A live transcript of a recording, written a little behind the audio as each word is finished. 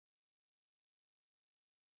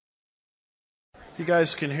You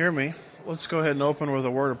guys can hear me. Let's go ahead and open with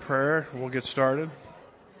a word of prayer. We'll get started.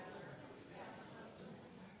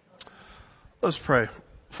 Let's pray.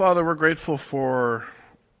 Father, we're grateful for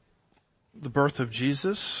the birth of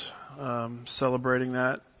Jesus, celebrating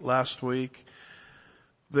that last week.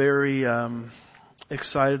 Very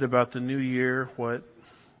excited about the new year, what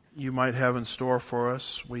you might have in store for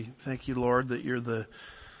us. We thank you, Lord, that you're the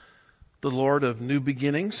Lord of new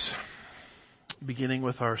beginnings, beginning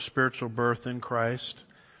with our spiritual birth in Christ.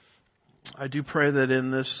 I do pray that in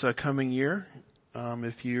this coming year,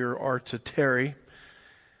 if you are to tarry,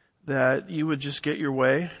 that you would just get your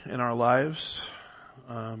way in our lives.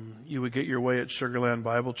 You would get your way at Sugarland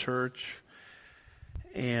Bible Church,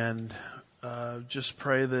 and just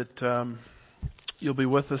pray that you'll be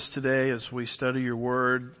with us today as we study your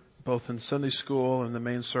word, both in Sunday school and the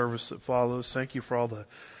main service that follows. Thank you for all the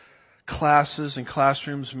classes and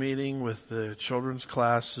classrooms meeting with the children's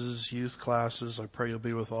classes, youth classes. I pray you'll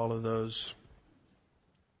be with all of those.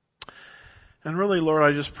 And really, Lord,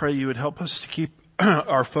 I just pray you would help us to keep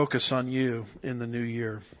our focus on you in the new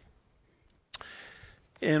year.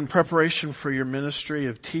 In preparation for your ministry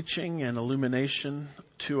of teaching and illumination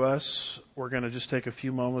to us, we're going to just take a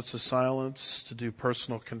few moments of silence to do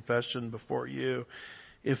personal confession before you,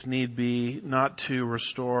 if need be, not to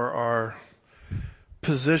restore our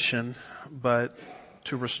position, but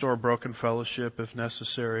to restore broken fellowship if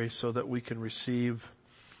necessary, so that we can receive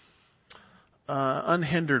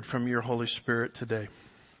unhindered from your Holy Spirit today.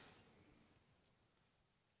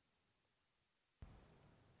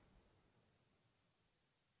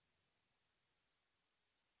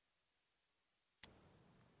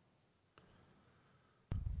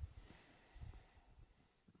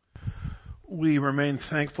 We remain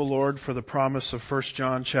thankful, Lord, for the promise of 1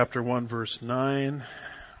 John chapter 1, verse 9.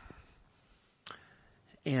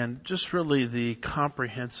 And just really the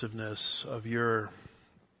comprehensiveness of your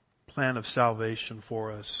plan of salvation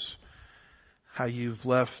for us. How you've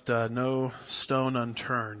left no stone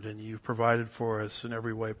unturned, and you've provided for us in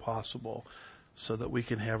every way possible so that we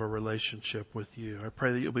can have a relationship with you. I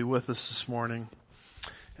pray that you'll be with us this morning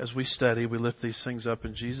as we study. We lift these things up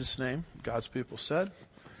in Jesus' name. God's people said,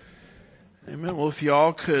 amen. Well, if you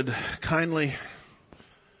all could kindly,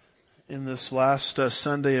 in this last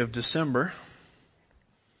Sunday of December,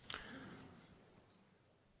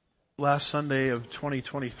 last Sunday of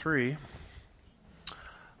 2023,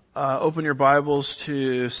 open your Bibles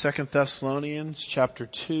to 2 Thessalonians chapter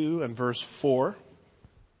 2 and verse 4.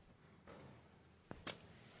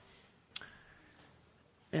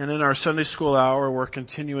 And in our Sunday school hour, we're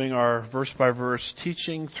continuing our verse-by-verse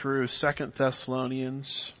teaching through 2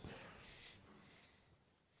 Thessalonians.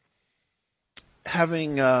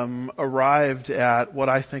 Having arrived at what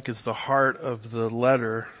I think is the heart of the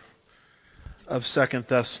letter of 2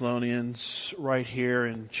 Thessalonians right here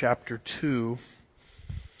in chapter 2,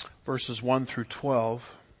 verses 1 through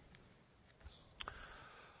 12.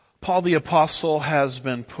 Paul the Apostle has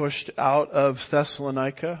been pushed out of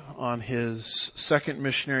Thessalonica on his second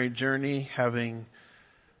missionary journey, having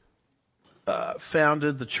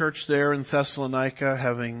founded the church there in Thessalonica,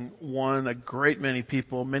 having won a great many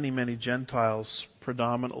people, many Gentiles,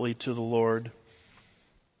 predominantly to the Lord.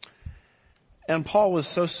 And Paul was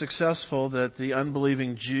so successful that the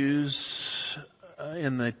unbelieving Jews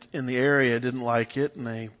in the area didn't like it, and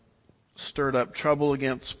they stirred up trouble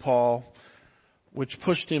against Paul, which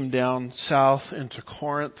pushed him down south into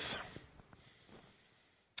Corinth.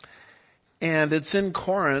 And it's in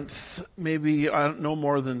Corinth, maybe no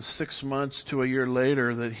more than 6 months to a year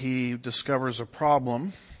later, that he discovers a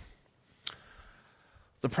problem.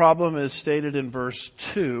 The problem is stated in verse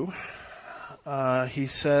 2.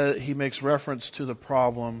 He makes reference to the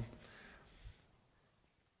problem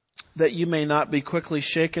that you may not be quickly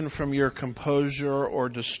shaken from your composure or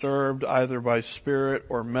disturbed either by spirit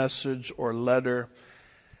or message or letter,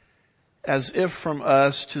 as if from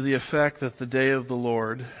us, to the effect that the day of the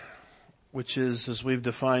Lord, which is, as we've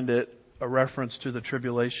defined it, a reference to the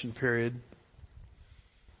tribulation period,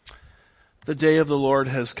 the day of the Lord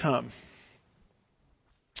has come.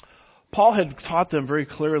 Paul had taught them very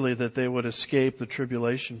clearly that they would escape the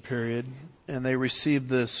tribulation period, and they received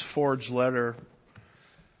this forged letter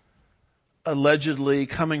allegedly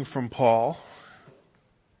coming from Paul.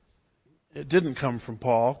 It didn't come from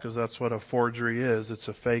Paul, because that's what a forgery is. It's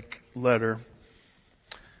a fake letter.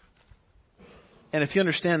 And if you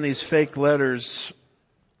understand these fake letters,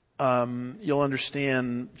 you'll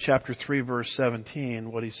understand chapter 3, verse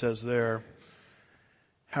 17, what he says there.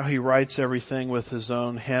 How he writes everything with his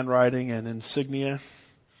own handwriting and insignia.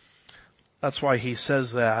 That's why he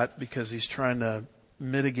says that, because he's trying to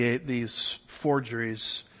mitigate these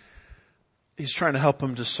forgeries he's trying to help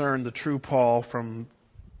them discern the true Paul from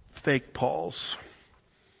fake Pauls.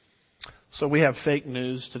 So we have fake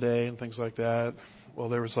news today and things like that. Well,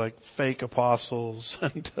 there was like fake apostles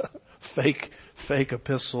and fake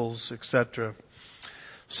epistles, etc.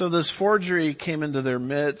 So this forgery came into their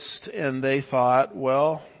midst, and they thought,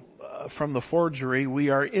 well, from the forgery, we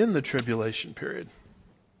are in the tribulation period.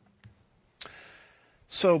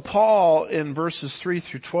 So Paul, in verses 3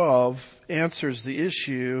 through 12, answers the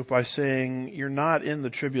issue by saying, you're not in the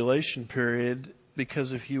tribulation period,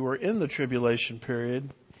 because if you were in the tribulation period,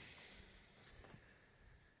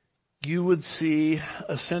 you would see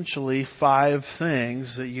essentially 5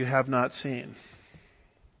 things that you have not seen.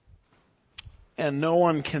 And no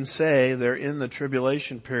one can say they're in the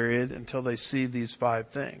tribulation period until they see these 5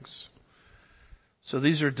 things. So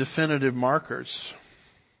these are definitive markers.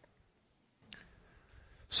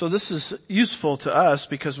 So this is useful to us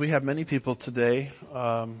because we have many people today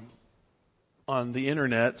on the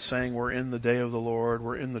internet saying we're in the day of the Lord,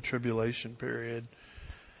 we're in the tribulation period.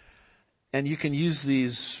 And you can use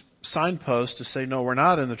these signposts to say, no, we're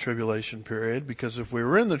not in the tribulation period, because if we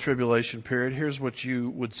were in the tribulation period, here's what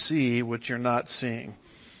you would see, what you're not seeing.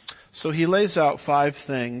 So he lays out 5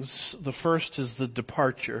 things. The first is the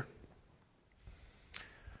departure.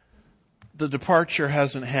 The departure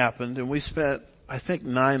hasn't happened, and we spent, I think,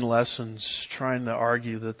 9 lessons trying to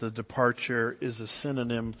argue that the departure is a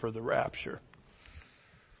synonym for the rapture.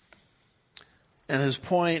 And his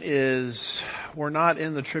point is, we're not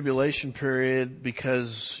in the tribulation period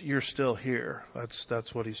because you're still here.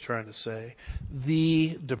 That's what he's trying to say.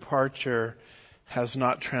 The departure has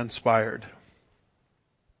not transpired.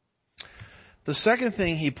 The second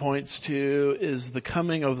thing he points to is the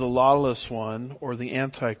coming of the lawless one, or the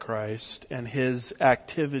Antichrist, and his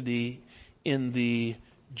activity in the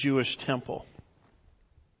Jewish temple.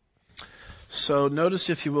 So notice,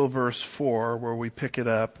 if you will, verse 4, where we pick it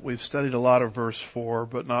up. We've studied a lot of verse 4,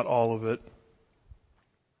 but not all of it.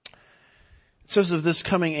 It says of this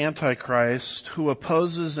coming Antichrist, who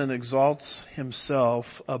opposes and exalts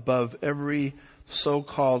himself above every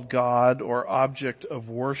so-called God or object of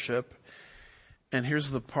worship. And here's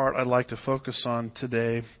the part I'd like to focus on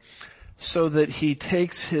today. So that he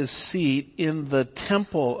takes his seat in the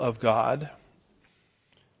temple of God.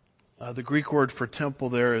 The Greek word for temple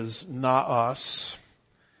there is naos,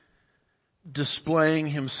 displaying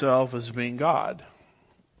himself as being God.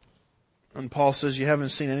 And Paul says you haven't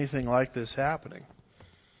seen anything like this happening.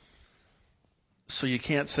 So you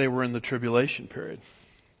can't say we're in the tribulation period.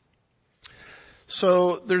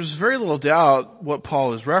 So there's very little doubt what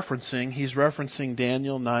Paul is referencing. He's referencing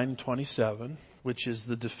Daniel 9:27, which is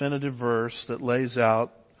the definitive verse that lays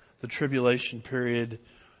out the tribulation period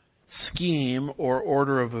scheme or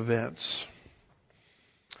order of events.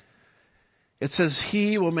 It says,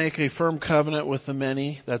 he will make a firm covenant with the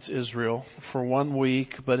many, that's Israel, for 1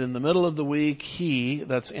 week, but in the middle of the week, he,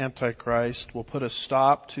 that's Antichrist, will put a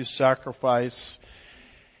stop to sacrifice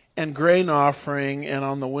and grain offering, and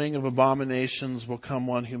on the wing of abominations will come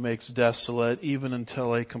one who makes desolate, even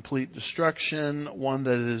until a complete destruction, one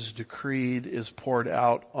that is decreed, is poured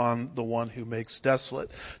out on the one who makes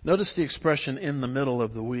desolate. Notice the expression, in the middle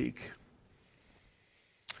of the week.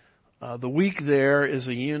 The week there is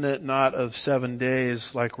a unit not of 7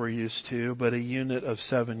 days like we're used to, but a unit of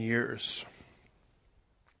 7 years.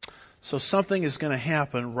 So something is going to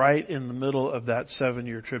happen right in the middle of that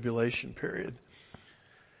 7-year tribulation period,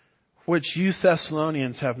 which you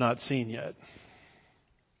Thessalonians have not seen yet.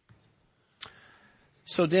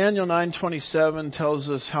 So Daniel 9:27 tells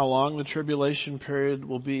us how long the tribulation period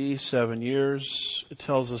will be, 7 years. It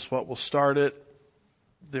tells us what will start it.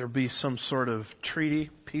 There'll be some sort of treaty,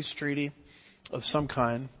 peace treaty of some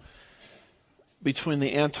kind between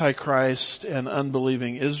the Antichrist and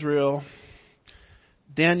unbelieving Israel.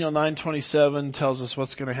 Daniel 9:27 tells us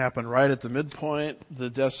what's going to happen right at the midpoint, the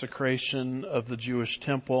desecration of the Jewish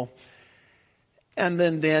temple. And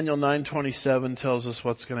then Daniel 9:27 tells us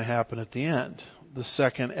what's going to happen at the end, the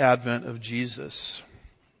second advent of Jesus.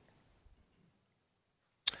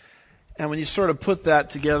 And when you sort of put that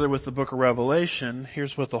together with the book of Revelation,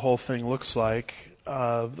 here's what the whole thing looks like.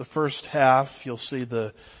 The first half, you'll see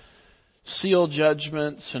the seal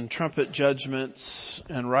judgments and trumpet judgments,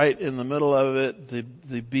 and right in the middle of it,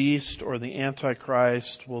 the beast or the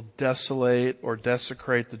Antichrist will desolate or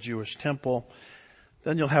desecrate the Jewish temple.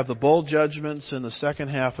 Then you'll have the bowl judgments in the second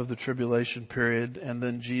half of the tribulation period, and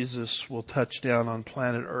then Jesus will touch down on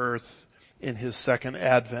planet Earth in his second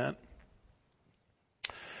advent.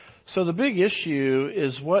 So the big issue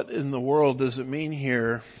is, what in the world does it mean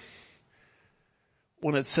here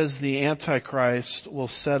when it says the Antichrist will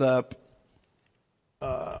set up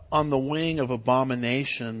on the wing of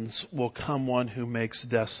abominations will come one who makes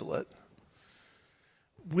desolate.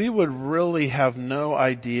 We would really have no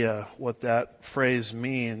idea what that phrase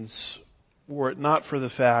means were it not for the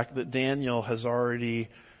fact that Daniel has already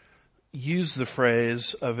used the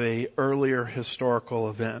phrase of an earlier historical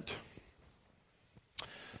event.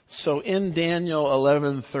 So in Daniel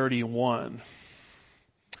 11:31,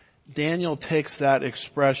 Daniel takes that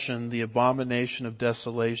expression, the abomination of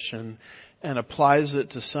desolation, and applies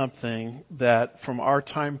it to something that from our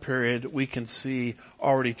time period we can see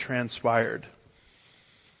already transpired.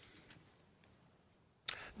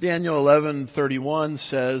 Daniel 11:31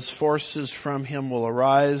 says, "Forces from him will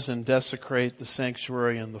arise and desecrate the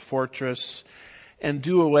sanctuary and the fortress and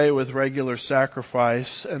do away with regular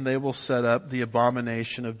sacrifice, and they will set up the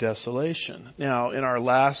abomination of desolation." Now, in our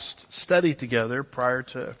last study together prior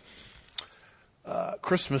to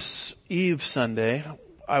Christmas Eve Sunday,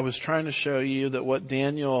 I was trying to show you that what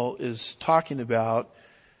Daniel is talking about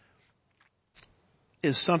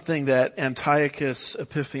is something that Antiochus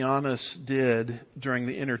Epiphanes did during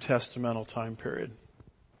the intertestamental time period.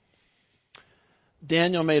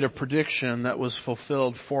 Daniel made a prediction that was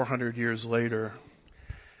fulfilled 400 years later.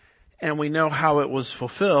 And we know how it was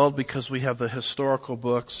fulfilled because we have the historical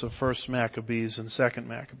books of 1st Maccabees and 2nd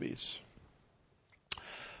Maccabees.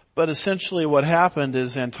 But essentially what happened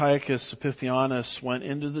is Antiochus Epiphanes went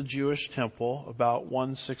into the Jewish temple about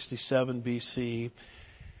 167 BC.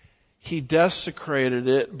 He desecrated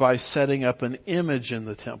it by setting up an image in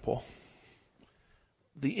the temple.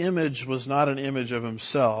 The image was not an image of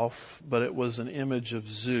himself, but it was an image of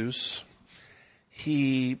Zeus.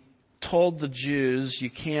 He told the Jews, you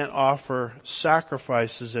can't offer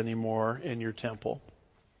sacrifices anymore in your temple.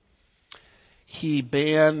 He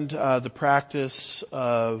banned the practice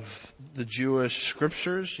of the Jewish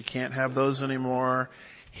scriptures. You can't have those anymore.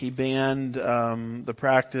 He banned the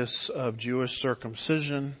practice of Jewish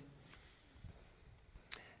circumcision.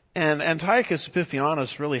 And Antiochus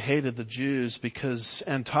Epiphanes really hated the Jews because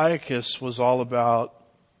Antiochus was all about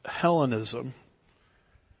Hellenism,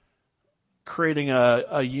 creating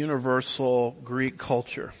a universal Greek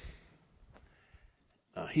culture.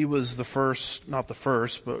 He was the first, not the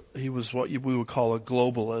first, but he was what we would call a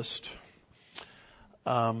globalist.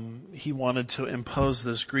 He wanted to impose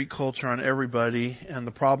this Greek culture on everybody, and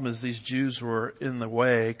the problem is these Jews were in the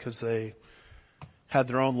way because they had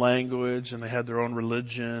their own language and they had their own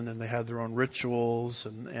religion and they had their own rituals,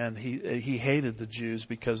 and he hated the Jews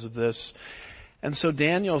because of this. And so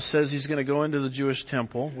Daniel says he's going to go into the Jewish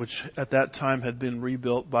temple, which at that time had been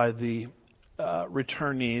rebuilt by the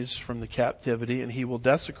returnees from the captivity, and he will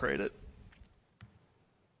desecrate it.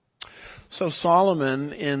 So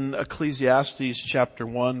Solomon in Ecclesiastes chapter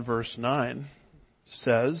 1 verse 9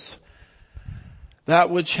 says,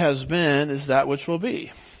 "That which has been is that which will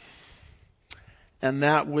be. And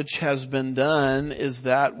that which has been done is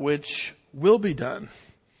that which will be done.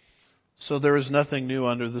 So there is nothing new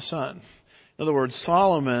under the sun." In other words,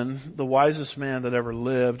 Solomon, the wisest man that ever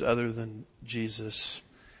lived other than Jesus,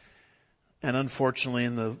 and unfortunately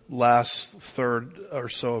in the last third or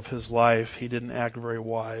so of his life, he didn't act very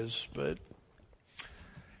wise, but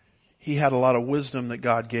he had a lot of wisdom that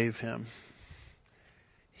God gave him.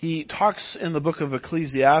 He talks in the book of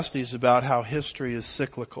Ecclesiastes about how history is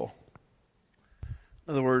cyclical.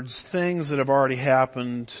 In other words, things that have already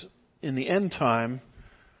happened in the end time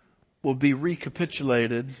will be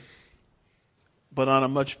recapitulated, but on a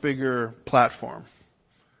much bigger platform,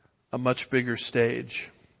 a much bigger stage.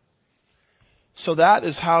 So that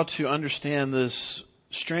is how to understand this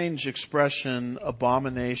strange expression,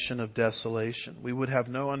 abomination of desolation. We would have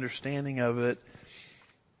no understanding of it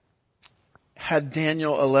had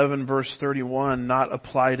Daniel 11 verse 31 not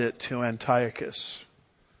applied it to Antiochus.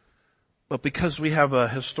 But because we have a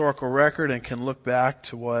historical record and can look back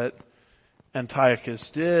to what Antiochus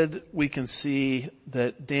did, we can see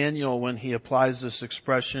that Daniel, when he applies this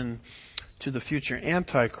expression to the future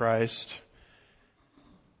Antichrist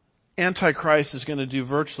is going to do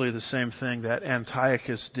virtually the same thing that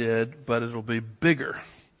Antiochus did, but it'll be bigger.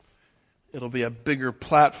 It'll be a bigger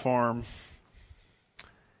platform.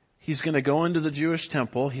 He's going to go into the Jewish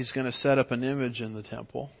temple. He's going to set up an image in the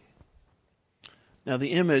temple. Now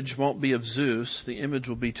the image won't be of Zeus. The image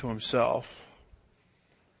will be to himself.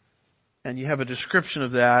 And you have a description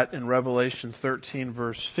of that in Revelation 13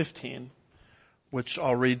 verse 15, which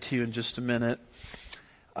I'll read to you in just a minute.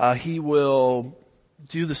 He will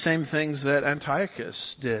do the same things that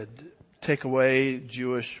Antiochus did. Take away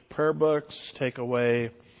Jewish prayer books, take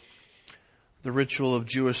away the ritual of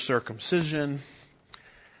Jewish circumcision.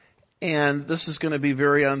 And this is going to be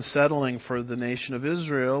very unsettling for the nation of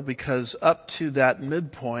Israel, because up to that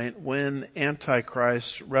midpoint, when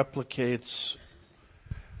Antichrist replicates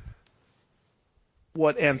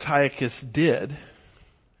what Antiochus did,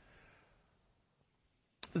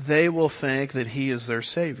 they will think that he is their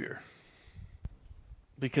savior.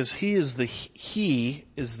 Because he is the he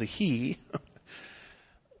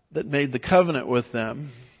that made the covenant with them,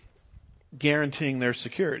 guaranteeing their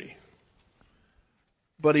security.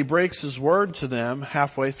 But he breaks his word to them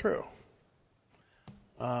halfway through.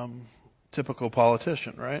 Typical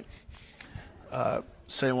politician, right?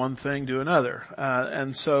 Say one thing, do another.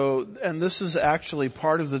 And this is actually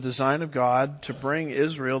part of the design of God to bring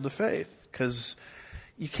Israel to faith, because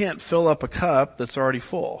you can't fill up a cup that's already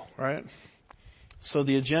full, right? So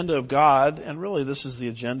the agenda of God, and really this is the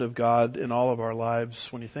agenda of God in all of our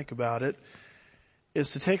lives when you think about it,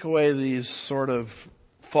 is to take away these sort of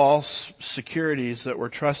false securities that we're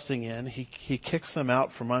trusting in. He kicks them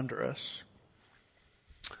out from under us.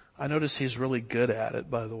 I notice he's really good at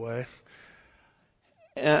it, by the way.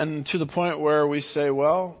 And to the point where we say,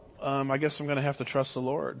 well, I guess I'm going to have to trust the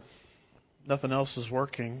Lord. Nothing else is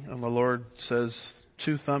working. And the Lord says,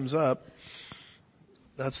 2 thumbs up.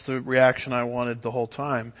 That's the reaction I wanted the whole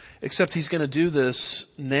time. Except he's going to do this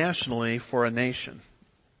nationally for a nation.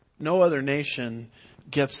 No other nation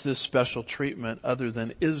gets this special treatment other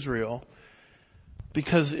than Israel,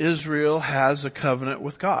 because Israel has a covenant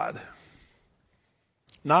with God.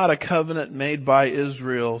 Not a covenant made by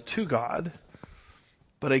Israel to God,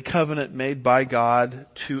 but a covenant made by God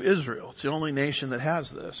to Israel. It's the only nation that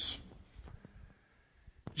has this.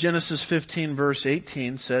 Genesis 15 verse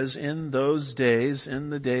 18 says, in those days, in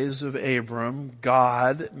the days of Abram,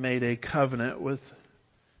 God made a covenant with,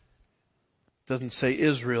 doesn't say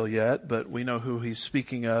Israel yet, but we know who he's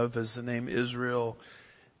speaking of as the name Israel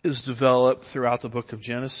is developed throughout the book of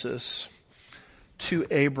Genesis, to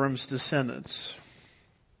Abram's descendants.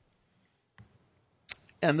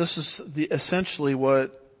 And this is essentially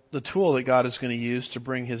what the tool that God is going to use to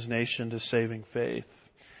bring his nation to saving faith.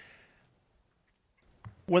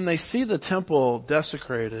 When they see the temple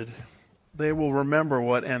desecrated, they will remember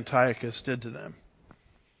what Antiochus did to them.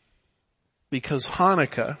 Because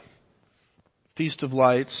Hanukkah, Feast of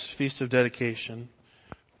Lights, Feast of Dedication,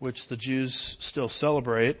 which the Jews still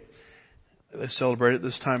celebrate, they celebrate it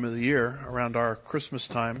this time of the year, around our Christmas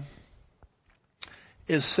time,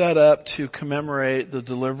 is set up to commemorate the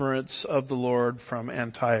deliverance of the Lord from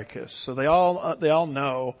Antiochus. So they all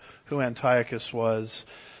know who Antiochus was.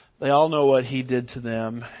 They all know what he did to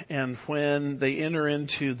them. And when they enter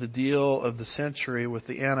into the deal of the century with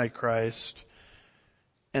the Antichrist,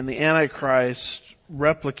 and the Antichrist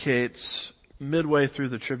replicates midway through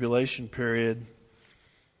the tribulation period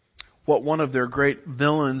what one of their great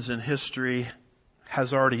villains in history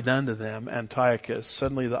has already done to them, Antiochus,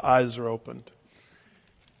 suddenly the eyes are opened.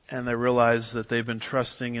 And they realize that they've been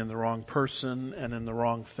trusting in the wrong person and in the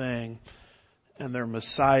wrong thing. And their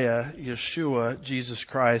Messiah, Yeshua, Jesus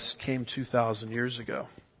Christ, came 2,000 years ago.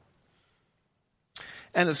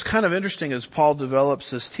 And it's kind of interesting as Paul develops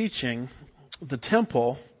this teaching, the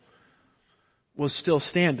temple was still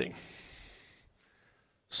standing.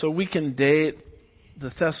 So we can date the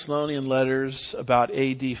Thessalonian letters about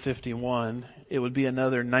AD 51. It would be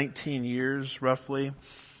another 19 years roughly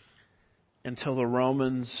until the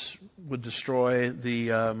Romans would destroy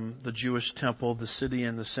the Jewish temple, the city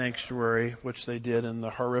and the sanctuary, which they did in the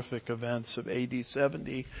horrific events of AD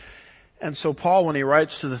 70. And so Paul, when he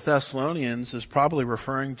writes to the Thessalonians, is probably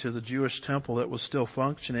referring to the Jewish temple that was still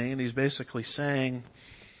functioning, and he's basically saying,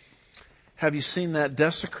 have you seen that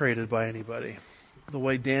desecrated by anybody? The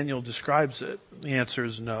way Daniel describes it? The answer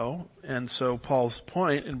is no. And so Paul's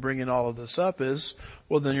point in bringing all of this up is,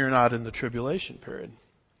 well, then you're not in the tribulation period.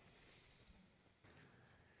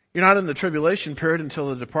 You're not in the tribulation period until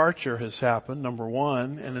the departure has happened, number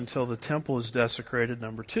one, and until the temple is desecrated,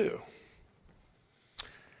 number two.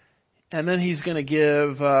 And then he's going to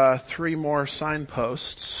give 3 more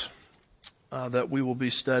signposts that we will be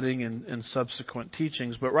studying in subsequent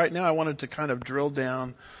teachings. But right now I wanted to kind of drill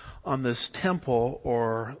down on this temple,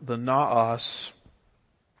 or the naos.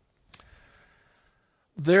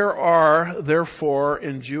 There are, therefore,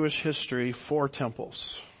 in Jewish history, 4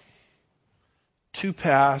 temples. 2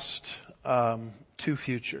 past, 2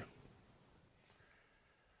 future.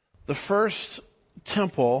 The first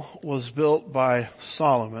temple was built by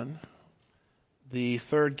Solomon, the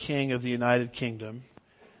 3rd king of the United Kingdom.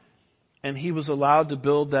 And he was allowed to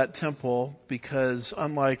build that temple because,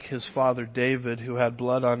 unlike his father David, who had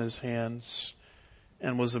blood on his hands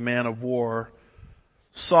and was a man of war,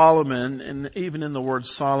 Solomon, and even in the word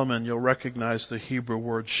Solomon, you'll recognize the Hebrew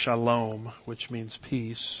word shalom, which means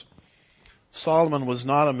peace. Solomon was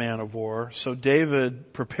not a man of war, so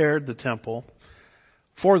David prepared the temple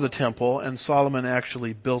for the temple, and Solomon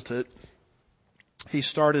actually built it. He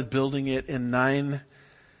started building it in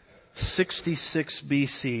 966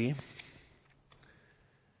 BC.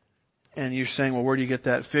 And you're saying, well, where do you get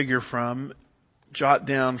that figure from? Jot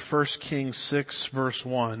down 1 Kings 6 verse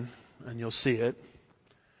 1, and you'll see it.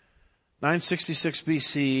 966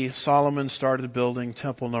 BC, Solomon started building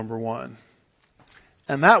temple number 1.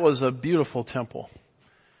 And that was a beautiful temple.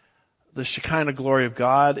 The Shekinah glory of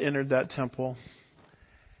God entered that temple.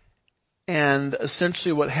 And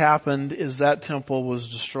essentially what happened is that temple was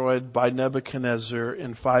destroyed by Nebuchadnezzar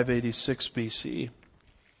in 586 BC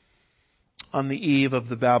on the eve of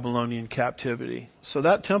the Babylonian captivity. So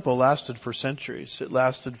that temple lasted for centuries. It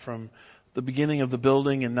lasted from the beginning of the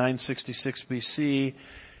building in 966 BC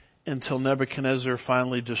until Nebuchadnezzar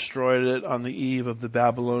finally destroyed it on the eve of the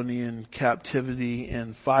Babylonian captivity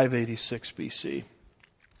in 586 BC.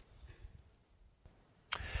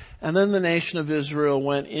 And then the nation of Israel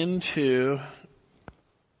went into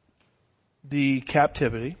the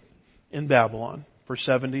captivity in Babylon for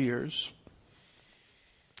 70 years.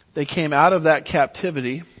 They came out of that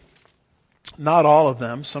captivity. Not all of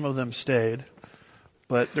them. Some of them stayed.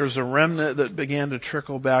 But there's a remnant that began to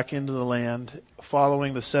trickle back into the land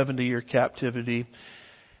following the 70-year captivity.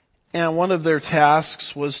 And one of their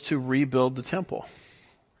tasks was to rebuild the temple.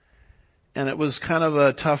 And it was kind of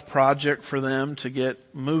a tough project for them to get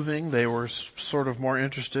moving. They were sort of more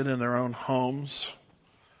interested in their own homes.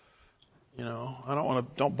 You know,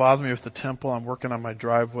 don't bother me with the temple. I'm working on my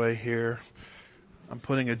driveway here. I'm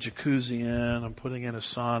putting a jacuzzi in. I'm putting in a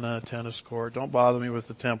sauna, a tennis court. Don't bother me with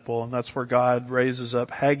the temple. And that's where God raises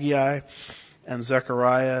up Haggai and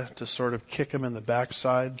Zechariah to sort of kick them in the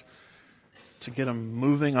backside to get them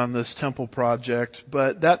moving on this temple project.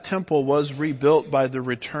 But that temple was rebuilt by the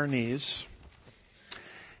returnees.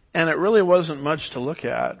 And it really wasn't much to look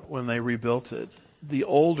at when they rebuilt it. The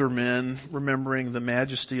older men, remembering the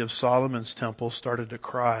majesty of Solomon's temple, started to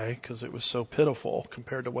cry because it was so pitiful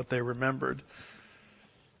compared to what they remembered.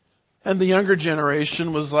 And the younger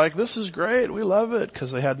generation was like, this is great, we love it,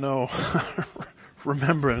 because they had no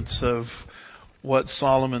remembrance of what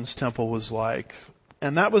Solomon's temple was like.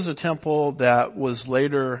 And that was a temple that was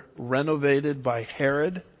later renovated by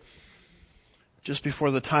Herod just before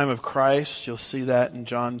the time of Christ. You'll see that in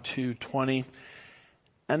John 2:20.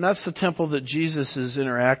 And that's the temple that Jesus is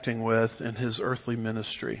interacting with in his earthly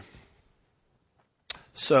ministry.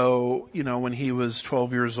 So, when he was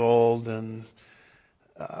 12 years old and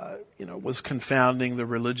was confounding the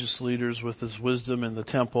religious leaders with his wisdom in the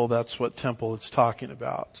temple. That's what temple it's talking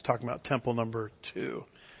about. It's talking about temple number 2.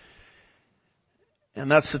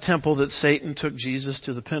 And that's the temple that Satan took Jesus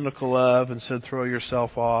to the pinnacle of and said, throw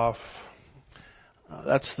yourself off.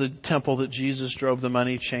 That's the temple that Jesus drove the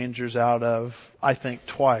money changers out of, I think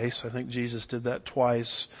twice. I think Jesus did that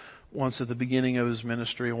twice. Once at the beginning of his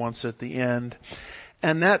ministry, once at the end.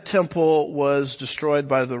 And that temple was destroyed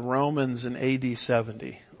by the Romans in AD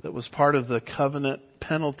 70. That was part of the covenant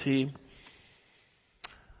penalty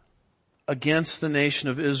against the nation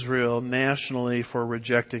of Israel nationally for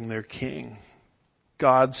rejecting their king.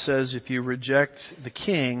 God says if you reject the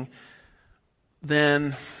king,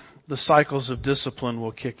 then the cycles of discipline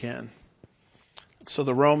will kick in. So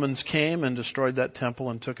the Romans came and destroyed that temple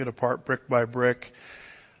and took it apart brick by brick.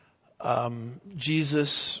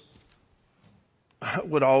 Jesus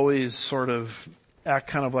would always sort of act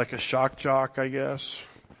kind of like a shock jock, I guess.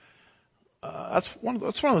 That's one of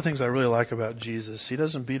the things I really like about Jesus. He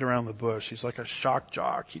doesn't beat around the bush. He's like a shock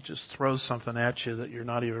jock. He just throws something at you that you're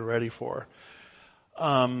not even ready for.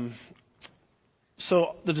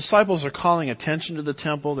 So the disciples are calling attention to the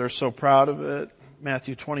temple. They're so proud of it.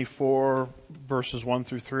 Matthew 24 verses 1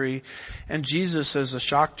 through 3. And Jesus, as a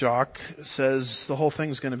shock jock, says the whole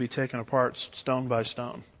thing's going to be taken apart stone by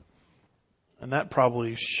stone. And that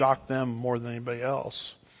probably shocked them more than anybody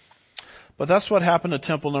else. But that's what happened to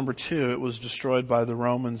temple number 2. It was destroyed by the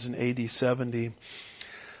Romans in AD 70.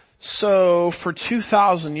 So for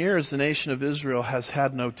 2,000 years, the nation of Israel has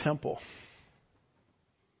had no temple.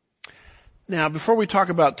 Now, before we talk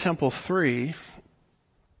about temple 3,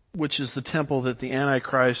 which is the temple that the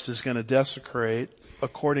Antichrist is going to desecrate,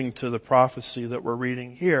 according to the prophecy that we're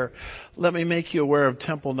reading here, let me make you aware of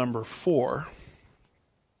temple number 4.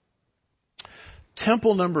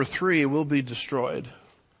 Temple number 3 will be destroyed,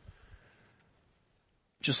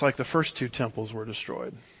 just like the first 2 temples were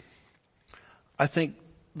destroyed. I think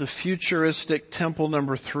the futuristic temple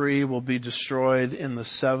number 3 will be destroyed in the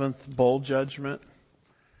 7th bowl judgment.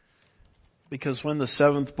 Because when the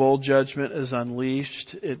seventh bowl judgment is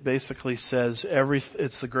unleashed, it basically says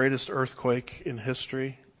it's the greatest earthquake in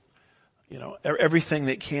history. Everything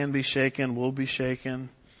that can be shaken will be shaken.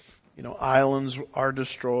 Islands are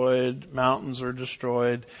destroyed, mountains are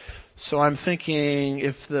destroyed. So I'm thinking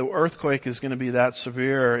if the earthquake is going to be that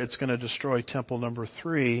severe, it's going to destroy temple number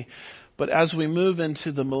 3. But as we move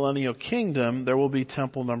into the millennial kingdom, there will be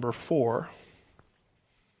temple number 4,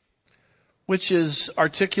 which is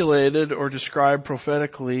articulated or described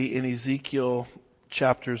prophetically in Ezekiel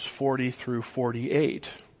chapters 40 through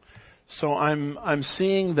 48. So I'm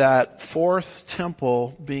seeing that fourth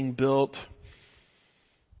temple being built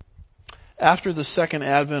after the second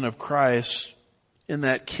advent of Christ in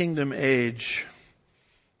that kingdom age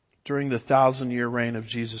during the 1,000-year reign of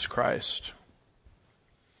Jesus Christ.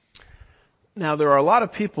 Now, there are a lot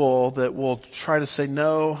of people that will try to say,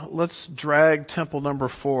 no, let's drag temple number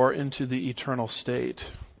 4 into the eternal state,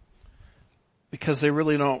 because they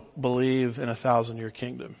really don't believe in a 1,000-year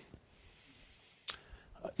kingdom.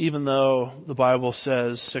 Even though the Bible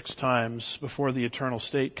says 6 times before the eternal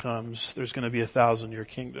state comes, there's going to be a 1,000-year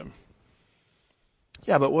kingdom.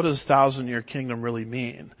 Yeah, but what does 1,000-year kingdom really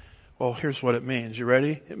mean? Well, here's what it means. You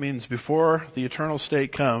ready? It means before the eternal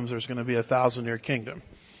state comes, there's going to be a 1,000-year kingdom.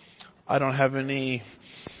 I don't have any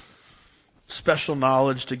special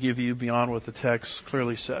knowledge to give you beyond what the text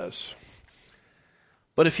clearly says.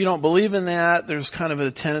 But if you don't believe in that, there's kind of a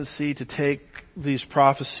tendency to take these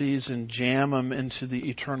prophecies and jam them into the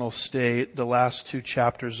eternal state, the last 2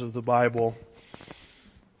 chapters of the Bible.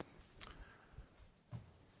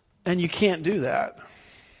 And you can't do that,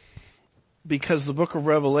 because the book of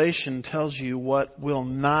Revelation tells you what will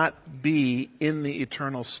not be in the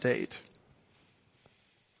eternal state.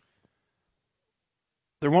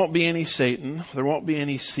 There won't be any Satan. There won't be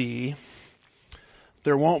any sea.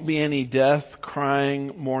 There won't be any death,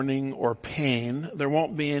 crying, mourning, or pain. There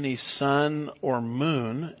won't be any sun or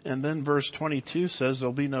moon. And then verse 22 says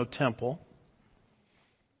there'll be no temple.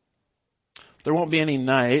 There won't be any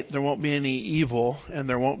night. There won't be any evil. And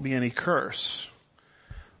there won't be any curse.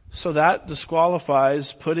 So that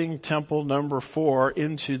disqualifies putting temple number 4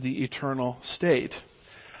 into the eternal state.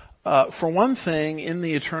 For one thing, in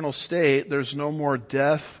the eternal state, there's no more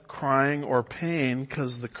death, crying, or pain,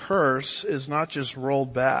 because the curse is not just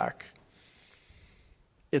rolled back.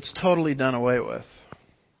 It's totally done away with.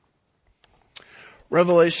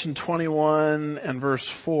 Revelation 21 and verse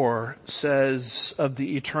 4 says of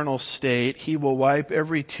the eternal state, He will wipe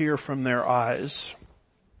every tear from their eyes.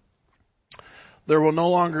 There will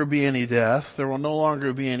no longer be any death. There will no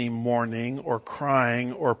longer be any mourning or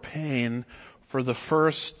crying or pain, for the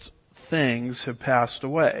first things have passed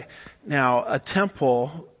away. Now, a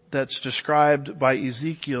temple that's described by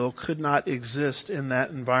Ezekiel could not exist in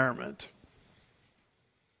that environment.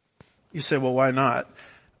 You say, well, why not?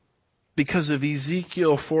 Because of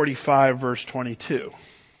Ezekiel 45 verse 22.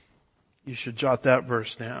 You should jot that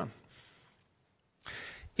verse down.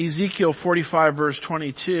 Ezekiel 45 verse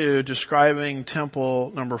 22, describing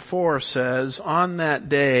temple number 4, says, on that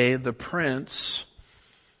day the prince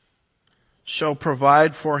shall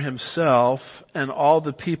provide for himself and all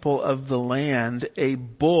the people of the land a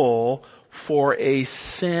bull for a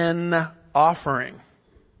sin offering.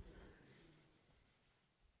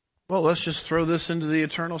 Well, let's just throw this into the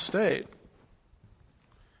eternal state.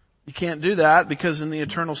 You can't do that because in the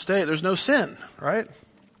eternal state there's no sin, right?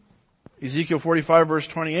 Ezekiel 45 verse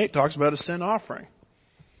 28 talks about a sin offering.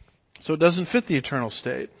 So it doesn't fit the eternal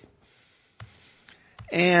state.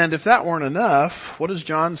 And if that weren't enough, what does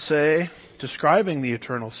John say describing the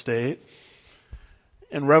eternal state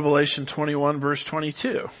in Revelation 21 verse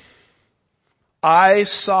 22? I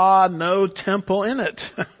saw no temple in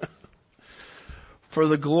it. For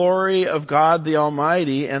the glory of God the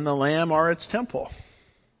Almighty and the Lamb are its temple.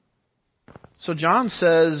 So John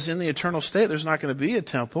says in the eternal state there's not going to be a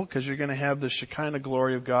temple because you're going to have the Shekinah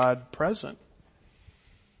glory of God present.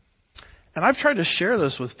 And I've tried to share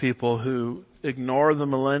this with people who ignore the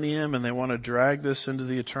millennium and they want to drag this into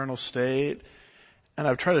the eternal state. And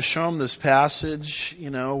I've tried to show them this passage,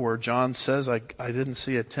 where John says, I didn't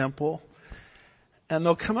see a temple. And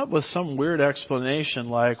they'll come up with some weird explanation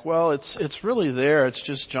like, well, it's really there. It's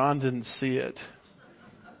just John didn't see it.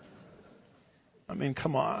 I mean,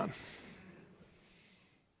 come on.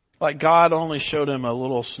 Like God only showed him a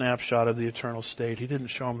little snapshot of the eternal state. He didn't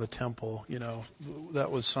show him the temple,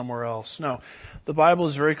 that was somewhere else. No, the Bible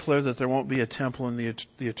is very clear that there won't be a temple in the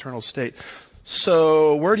eternal state.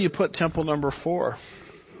 So where do you put temple number 4?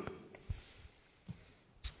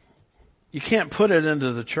 You can't put it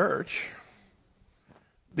into the church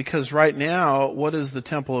because right now, what is the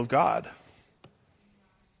temple of God?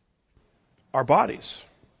 our bodies.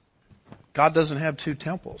 God doesn't have two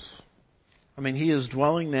temples. I mean, He is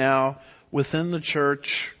dwelling now within the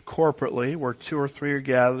church corporately, where 2 or 3 are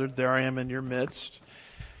gathered, there I am in your midst.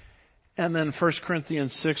 And then 1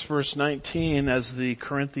 Corinthians 6 verse 19, as the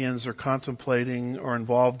Corinthians are contemplating or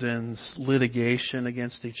involved in litigation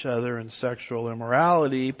against each other and sexual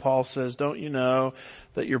immorality, Paul says, don't you know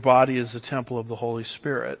that your body is a temple of the Holy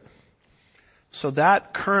Spirit? So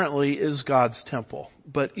that currently is God's temple.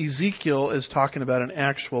 But Ezekiel is talking about an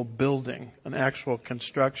actual building, an actual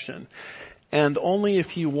construction. And only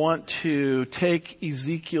if you want to take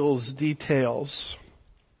Ezekiel's details,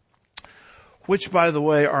 which, by the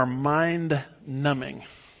way, are mind-numbing.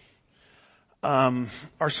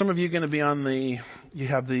 Are some of you going to be on you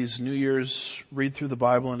have these New Year's read through the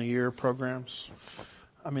Bible in a year programs?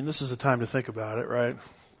 I mean, this is the time to think about it, right?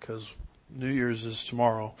 Because New Year's is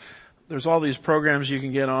tomorrow. There's all these programs you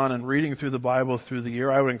can get on and reading through the Bible through the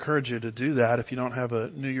year. I would encourage you to do that if you don't have a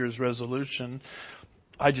New Year's resolution.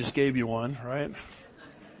 I just gave you one, right?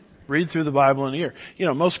 Read through the Bible in a year. You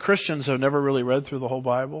know, most Christians have never really read through the whole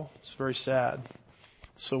Bible. It's very sad.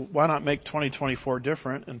 So why not make 2024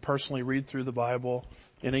 different and personally read through the Bible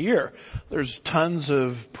in a year? There's tons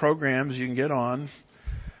of programs you can get on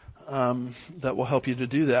that will help you to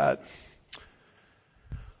do that.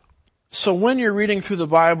 So when you're reading through the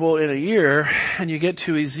Bible in a year and you get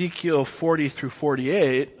to Ezekiel 40 through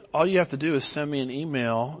 48, all you have to do is send me an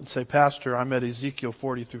email and say, Pastor, I'm at Ezekiel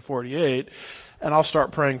 40 through 48, and I'll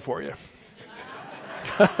start praying for you.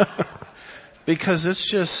 Because it's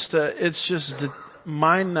just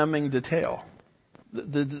mind-numbing detail.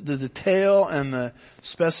 The detail and the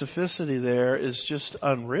specificity there is just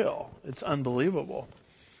unreal. It's unbelievable.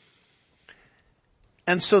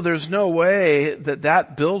 And so there's no way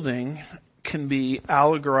that building can be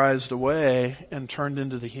allegorized away and turned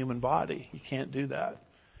into the human body. You can't do that.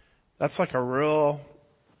 That's like a real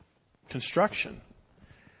construction.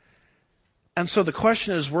 And so the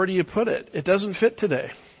question is, where do you put it? It doesn't fit today.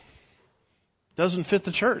 It doesn't fit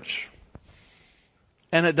the church.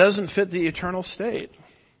 And it doesn't fit the eternal state.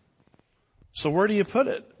 So where do you put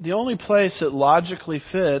it? The only place it logically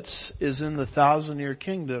fits is in the 1,000-year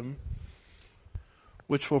kingdom,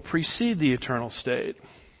 which will precede the eternal state.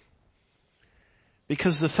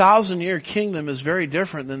 Because the 1,000-year kingdom is very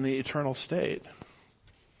different than the eternal state.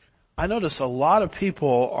 I notice a lot of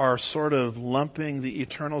people are sort of lumping the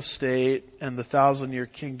eternal state and the 1,000-year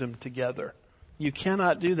kingdom together. You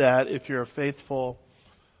cannot do that if you're a faithful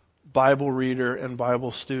Bible reader and Bible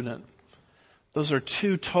student. Those are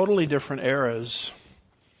two totally different eras.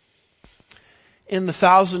 In the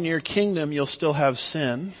 1,000-year kingdom, you'll still have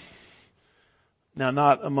sin. Now,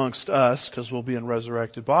 not amongst us, because we'll be in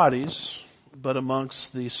resurrected bodies, but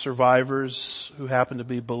amongst the survivors who happen to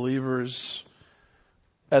be believers.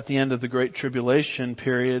 At the end of the Great Tribulation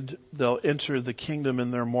period, they'll enter the kingdom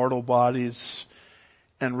in their mortal bodies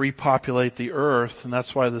and repopulate the earth, and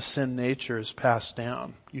that's why the sin nature is passed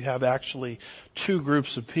down. You have actually two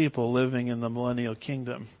groups of people living in the millennial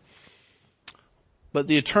kingdom. But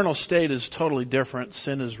the eternal state is totally different.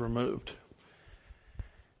 Sin is removed.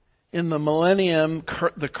 In the millennium,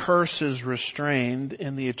 the curse is restrained.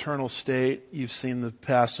 In the eternal state, you've seen the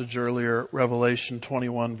passage earlier, Revelation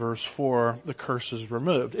 21 verse 4, the curse is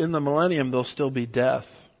removed. In the millennium, there'll still be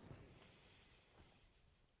death.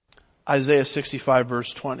 Isaiah 65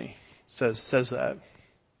 verse 20 says that.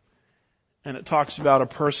 And it talks about a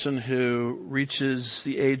person who reaches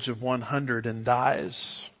the age of 100 and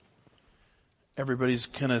dies. Everybody's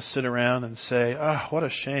gonna sit around and say, what a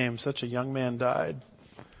shame, such a young man died.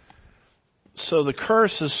 So the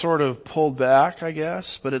curse is sort of pulled back, I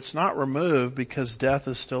guess, but it's not removed because death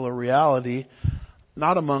is still a reality,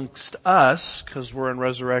 not amongst us, because we're in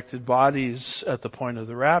resurrected bodies at the point of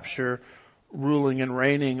the rapture, ruling and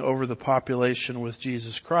reigning over the population with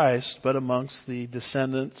Jesus Christ, but amongst the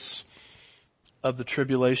descendants of the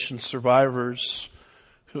tribulation survivors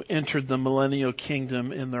who entered the millennial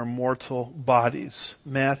kingdom in their mortal bodies.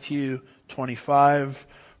 Matthew 25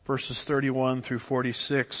 verses 31 through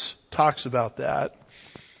 46 talks about that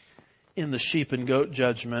in the sheep and goat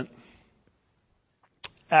judgment,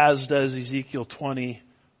 as does Ezekiel 20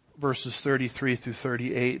 verses 33 through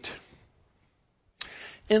 38.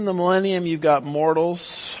 In the millennium, you've got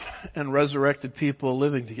mortals and resurrected people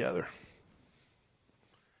living together.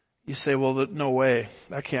 You say, well, no way.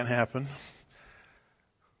 That can't happen.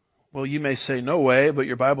 Well, you may say no way, but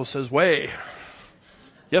your Bible says way.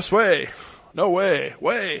 Yes, way. No way.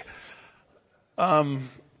 Way.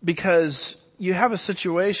 Because you have a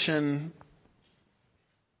situation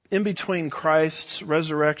in between Christ's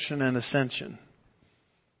resurrection and ascension.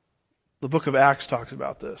 The book of Acts talks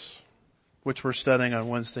about this. which we're studying on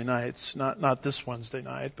Wednesday nights. Not this Wednesday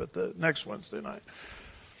night, but the next Wednesday night.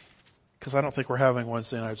 Because I don't think we're having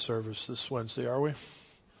Wednesday night service this Wednesday, are we?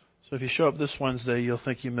 So if you show up this Wednesday, you'll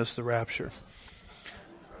think you missed the rapture.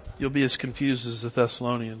 You'll be as confused as the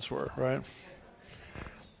Thessalonians were, right?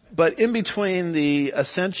 But in between the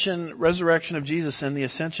ascension, resurrection of Jesus and the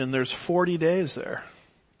ascension, there's 40 days there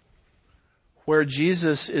where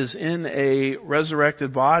Jesus is in a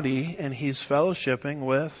resurrected body and he's fellowshipping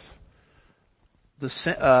with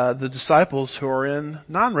the disciples who are in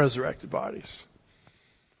non-resurrected bodies.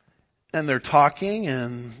 And they're talking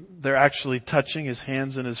and they're actually touching his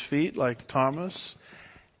hands and his feet like Thomas.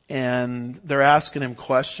 And they're asking him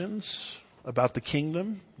questions about the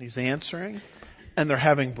kingdom. He's answering. And they're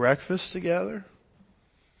having breakfast together.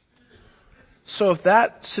 So if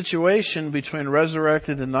that situation between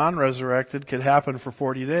resurrected and non-resurrected could happen for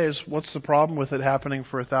 40 days, what's the problem with it happening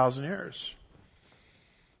for 1,000 years?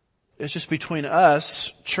 It's just between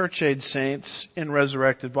us, church-age saints in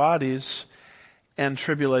resurrected bodies, and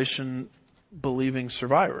tribulation believing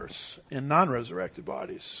survivors in non-resurrected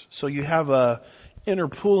bodies. So you have a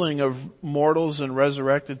interpooling of mortals and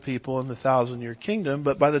resurrected people in the 1,000-year kingdom,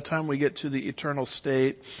 but by the time we get to the eternal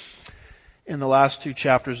state in the last 2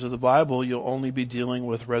 chapters of the Bible, you'll only be dealing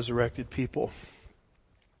with resurrected people.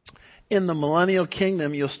 In the millennial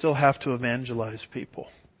kingdom, you'll still have to evangelize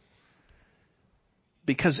people.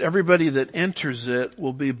 Because everybody that enters it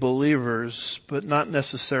will be believers, but not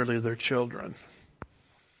necessarily their children,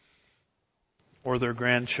 or their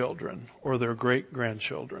grandchildren, or their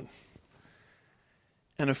great-grandchildren.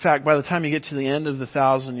 And in fact, by the time you get to the end of the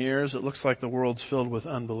 1,000 years, it looks like the world's filled with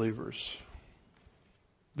unbelievers.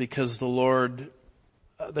 Because the Lord,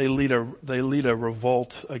 they lead a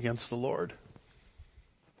revolt against the Lord.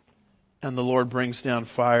 And the Lord brings down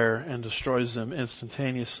fire and destroys them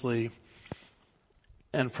instantaneously.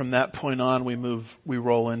 And from that point on, we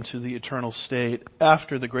roll into the eternal state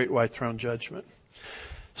after the great white throne judgment.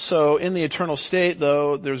 So in the eternal state,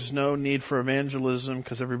 though, there's no need for evangelism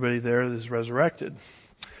because everybody there is resurrected.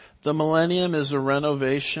 The millennium is a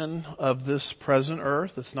renovation of this present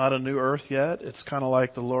earth. It's not a new earth yet. It's kind of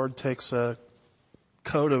like the Lord takes a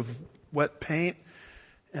coat of wet paint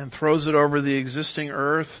and throws it over the existing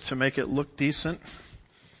earth to make it look decent.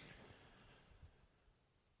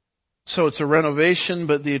 So it's a renovation,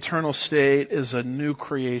 but the eternal state is a new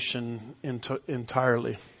creation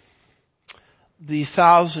entirely. The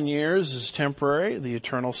 1,000 years is temporary. The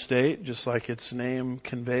eternal state, just like its name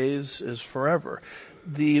conveys, is forever.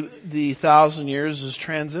 The 1,000 years is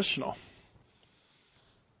transitional.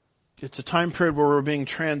 It's a time period where we're being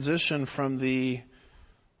transitioned from the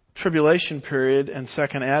tribulation period and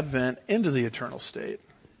second advent into the eternal state.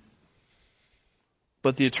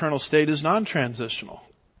 But the eternal state is non-transitional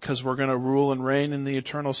because we're going to rule and reign in the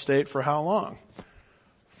eternal state for how long?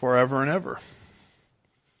 Forever and ever.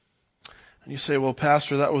 And you say, well,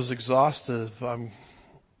 Pastor, that was exhaustive.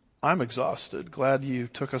 I'm exhausted. Glad you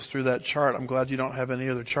took us through that chart. I'm glad you don't have any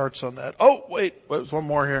other charts on that. Oh, wait, there's one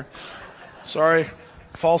more here. Sorry.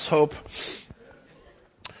 False hope.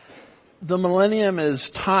 The millennium is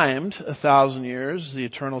timed 1,000 years. The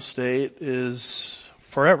eternal state is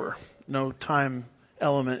forever. No time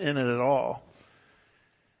element in it at all.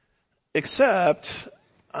 Except,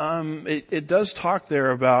 it does talk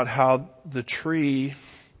there about how the trees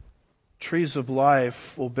of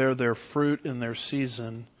life will bear their fruit in their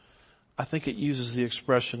season. I think it uses the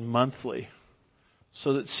expression monthly.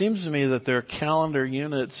 So it seems to me that there are calendar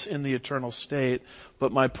units in the eternal state,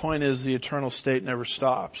 but my point is the eternal state never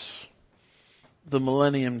stops. The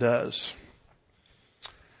millennium does.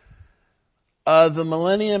 The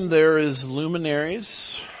millennium, there is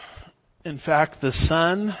luminaries. In fact, the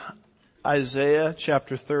sun, Isaiah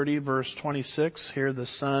chapter 30 verse 26, here the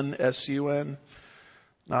sun, S-U-N,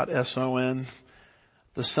 not S-O-N.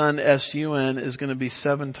 The sun, S-U-N, is going to be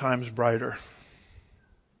 7 times brighter.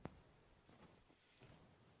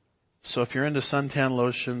 So if you're into suntan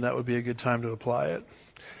lotion, that would be a good time to apply it.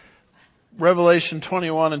 Revelation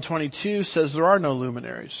 21 and 22 says there are no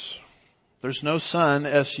luminaries. There's no sun,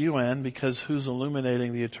 S-U-N, because who's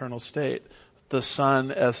illuminating the eternal state? The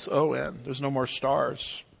sun, S-O-N. There's no more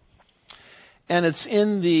stars. And it's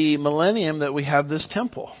in the millennium that we have this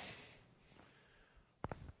temple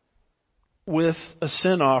with a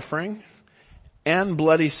sin offering and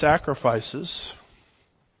bloody sacrifices.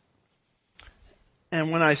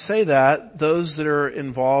 And when I say that, those that are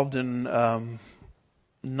involved in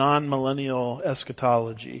non-millennial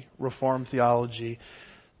eschatology, Reformed theology,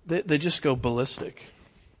 they just go ballistic.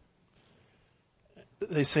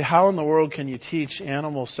 They say, how in the world can you teach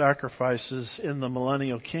animal sacrifices in the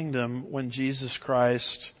millennial kingdom when Jesus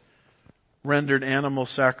Christ rendered animal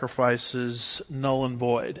sacrifices null and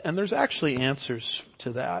void. And there's actually answers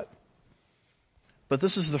to that. But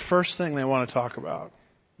this is the first thing they want to talk about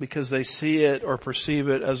because they see it or perceive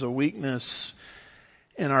it as a weakness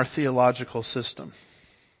in our theological system.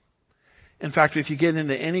 In fact, if you get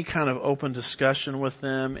into any kind of open discussion with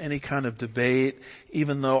them, any kind of debate,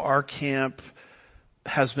 even though our camp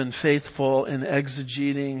has been faithful in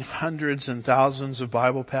exegeting hundreds and thousands of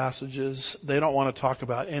Bible passages, they don't want to talk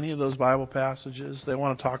about any of those Bible passages. They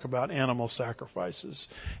want to talk about animal sacrifices.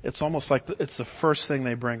 It's almost like it's the first thing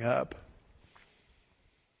they bring up.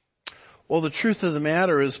 Well, the truth of the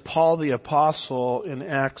matter is Paul the Apostle in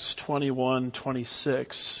Acts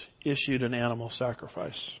 21:26 issued an animal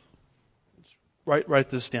sacrifice. Write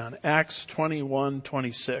this down. Acts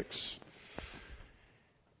 21:26.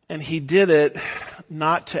 And he did it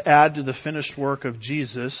not to add to the finished work of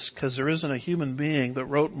Jesus, because there isn't a human being that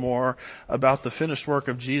wrote more about the finished work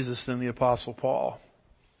of Jesus than the Apostle Paul.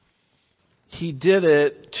 He did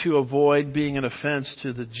it to avoid being an offense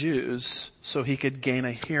to the Jews so he could gain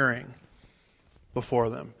a hearing before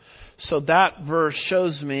them. So that verse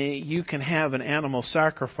shows me you can have an animal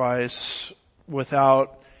sacrifice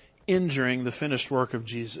without injuring the finished work of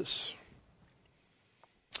Jesus.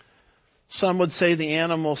 Some would say the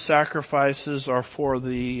animal sacrifices are for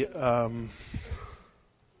the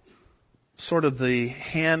sort of the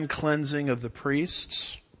hand cleansing of the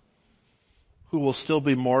priests who will still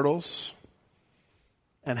be mortals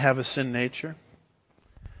and have a sin nature.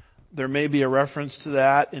 There may be a reference to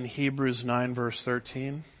that in Hebrews 9 verse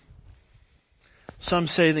 13. Some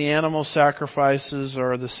say the animal sacrifices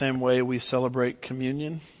are the same way we celebrate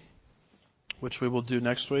communion, which we will do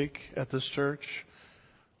next week at this church.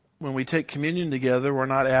 When we take communion together, we're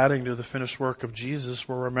not adding to the finished work of Jesus.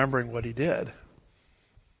 We're remembering what he did.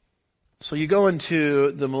 So you go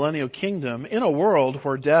into the millennial kingdom in a world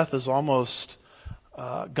where death is almost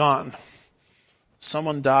gone.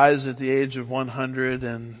 Someone dies at the age of 100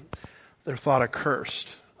 and they're thought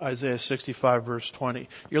accursed. Isaiah 65 verse 20.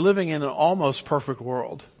 You're living in an almost perfect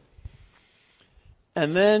world.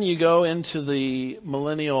 And then you go into the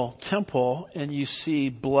millennial temple and you see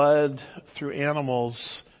blood through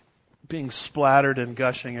animals being splattered and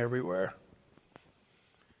gushing everywhere.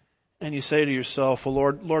 And you say to yourself, well,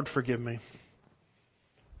 Lord, forgive me.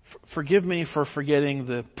 Forgive me for forgetting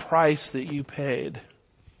the price that you paid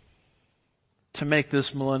to make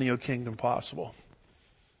this millennial kingdom possible.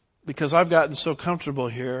 Because I've gotten so comfortable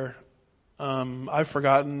here, I've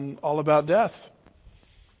forgotten all about death.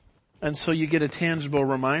 And so you get a tangible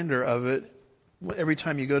reminder of it every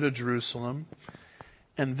time you go to Jerusalem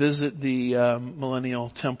and visit the millennial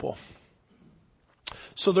temple.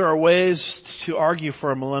 So there are ways to argue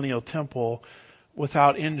for a millennial temple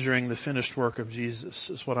without injuring the finished work of Jesus,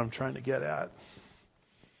 is what I'm trying to get at.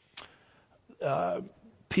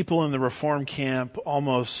 People in the Reform camp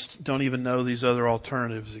almost don't even know these other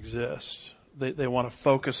alternatives exist. They want to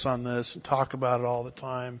focus on this and talk about it all the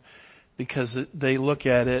time because they look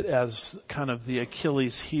at it as kind of the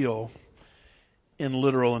Achilles heel in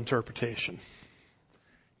literal interpretation.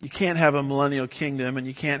 You can't have a millennial kingdom and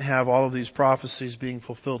you can't have all of these prophecies being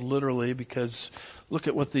fulfilled literally because look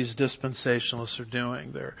at what these dispensationalists are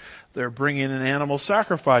doing. They're bringing in animal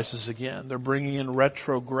sacrifices again. They're bringing in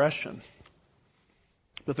retrogression.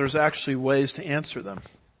 But there's actually ways to answer them.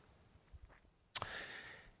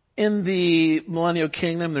 In the millennial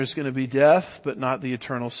kingdom, there's going to be death, but not the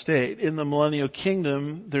eternal state. In the millennial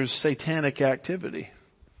kingdom, there's satanic activity.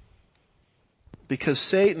 Because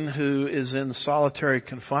Satan, who is in solitary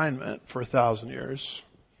confinement for 1,000 years,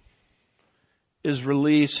 is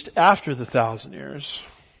released after the 1,000 years,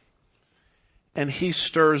 and he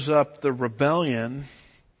stirs up the rebellion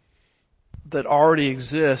that already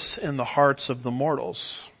exists in the hearts of the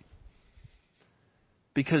mortals.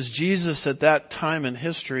 Because Jesus at that time in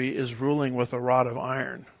history is ruling with a rod of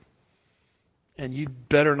iron. And you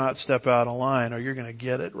better not step out of line or you're going to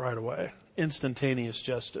get it right away. Instantaneous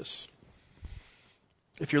justice.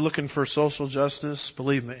 If you're looking for social justice,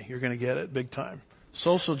 believe me, you're going to get it big time.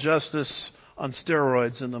 Social justice on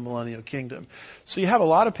steroids in the millennial kingdom. So you have a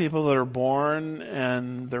lot of people that are born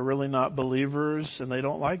and they're really not believers and they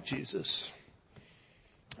don't like Jesus.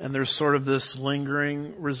 And there's sort of this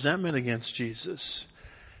lingering resentment against Jesus.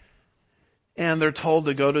 And they're told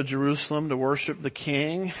to go to Jerusalem to worship the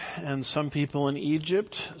king. And some people in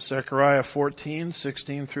Egypt, Zechariah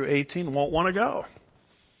 14:16 through 18, won't want to go.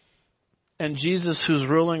 And Jesus, who's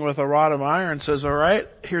ruling with a rod of iron, says, all right,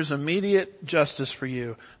 here's immediate justice for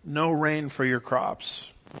you. No rain for your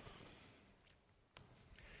crops.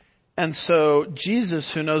 And so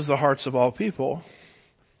Jesus, who knows the hearts of all people,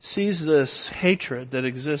 sees this hatred that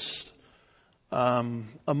exists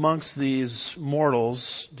amongst these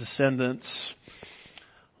mortals, descendants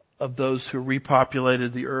of those who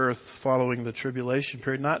repopulated the earth following the tribulation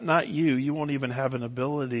period. Not you. You won't even have an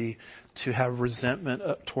ability to have resentment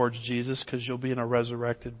towards Jesus because you'll be in a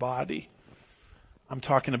resurrected body. I'm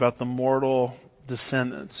talking about the mortal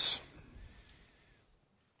descendants.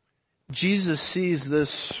 Jesus sees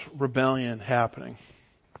this rebellion happening.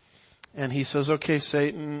 And he says, okay,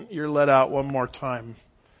 Satan, you're let out one more time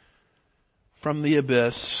from the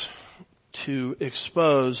abyss to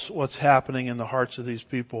expose what's happening in the hearts of these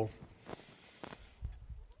people.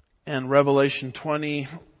 And Revelation 20,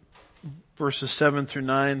 verses 7 through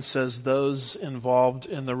 9 says those involved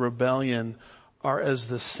in the rebellion are as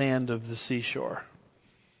the sand of the seashore,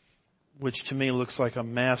 which to me looks like a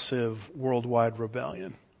massive worldwide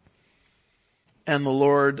rebellion. And the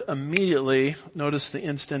Lord immediately, notice the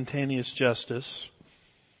instantaneous justice,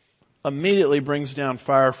 immediately brings down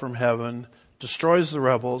fire from heaven, destroys the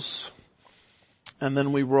rebels, and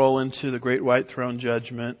then we roll into the great white throne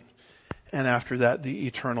judgment, and after that the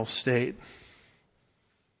eternal state.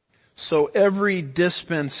 So every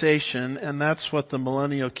dispensation, and that's what the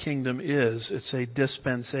millennial kingdom is, it's a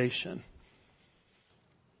dispensation.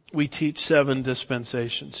 We teach 7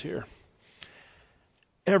 dispensations here.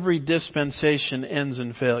 Every dispensation ends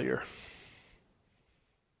in failure.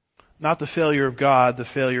 Not the failure of God, the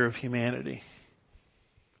failure of humanity.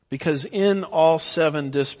 Because in all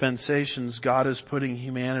 7 dispensations, God is putting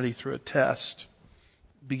humanity through a test,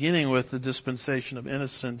 beginning with the dispensation of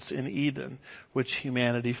innocence in Eden, which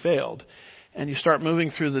humanity failed. And you start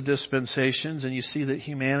moving through the dispensations and you see that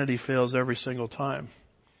humanity fails every single time.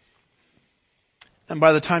 And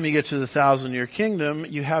by the time you get to the 1,000-year kingdom,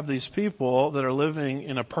 you have these people that are living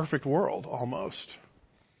in a perfect world almost.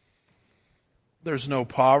 There's no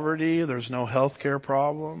poverty, there's no healthcare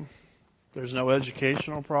problem, there's no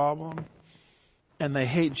educational problem, and they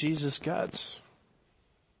hate Jesus' guts.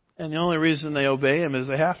 And the only reason they obey him is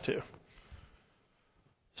they have to.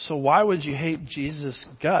 So why would you hate Jesus'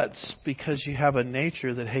 guts? Because you have a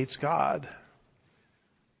nature that hates God.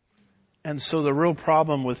 And so the real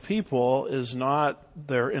problem with people is not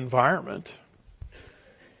their environment,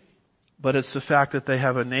 but it's the fact that they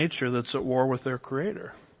have a nature that's at war with their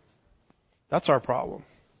Creator. That's our problem.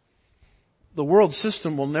 The world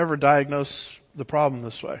system will never diagnose the problem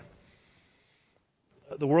this way.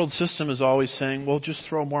 The world system is always saying, well, just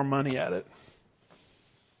throw more money at it.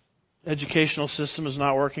 Educational system is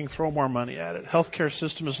not working, throw more money at it. Healthcare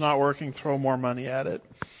system is not working, throw more money at it.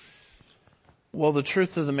 Well, the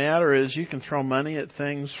truth of the matter is you can throw money at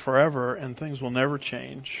things forever and things will never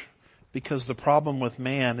change because the problem with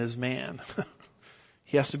man is man.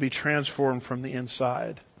 He has to be transformed from the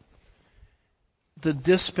inside. The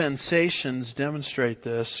dispensations demonstrate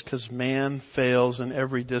this because man fails in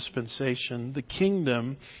every dispensation. The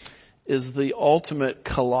kingdom is the ultimate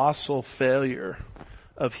colossal failure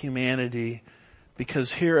of humanity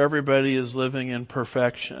because here everybody is living in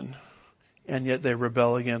perfection. And yet they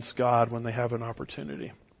rebel against God when they have an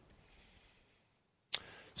opportunity.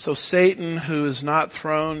 So Satan, who is not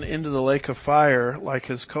thrown into the lake of fire like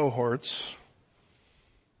his cohorts,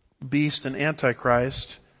 beast and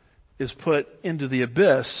antichrist, is put into the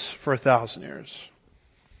abyss for 1,000 years.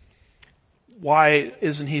 Why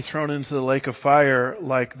isn't he thrown into the lake of fire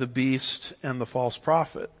like the beast and the false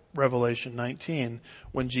prophet? Revelation 19,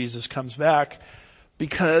 when Jesus comes back.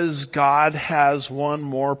 Because God has one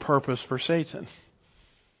more purpose for Satan.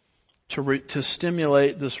 To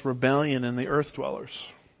stimulate this rebellion in the earth dwellers.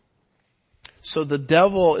 So the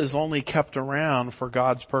devil is only kept around for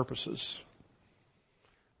God's purposes.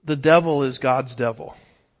 The devil is God's devil.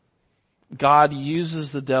 God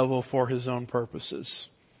uses the devil for his own purposes.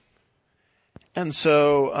 And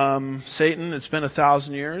so, Satan, it's been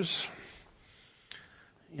 1,000 years.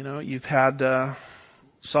 You know, you've had,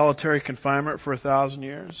 solitary confinement for 1,000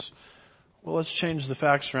 years. Well, let's change the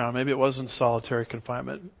facts around. Maybe it wasn't solitary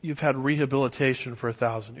confinement. You've had rehabilitation for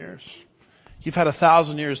 1,000 years. You've had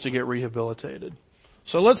 1,000 years to get rehabilitated.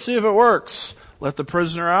 So let's see if it works. Let the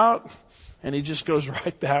prisoner out, and he just goes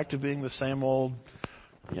right back to being the same old,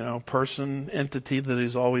 person, entity that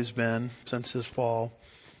he's always been since his fall.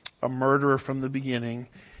 A murderer from the beginning.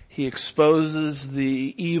 He exposes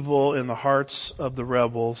the evil in the hearts of the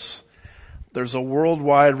rebels. There's a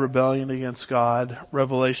worldwide rebellion against God.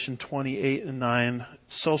 Revelation 28 and 9.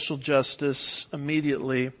 Social justice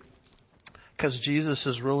immediately, because Jesus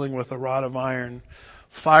is ruling with a rod of iron.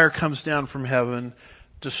 Fire comes down from heaven,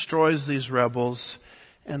 destroys these rebels,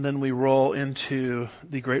 and then we roll into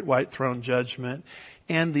the great white throne judgment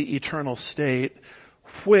and the eternal state,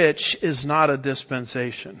 which is not a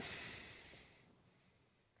dispensation.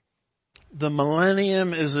 The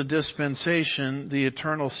millennium is a dispensation. The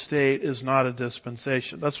eternal state is not a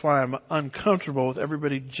dispensation. That's why I'm uncomfortable with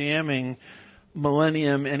everybody jamming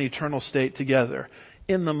millennium and eternal state together.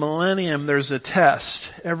 In the millennium, there's a test.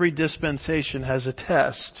 Every dispensation has a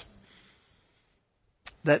test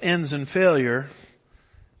that ends in failure,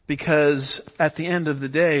 because at the end of the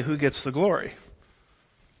day, who gets the glory?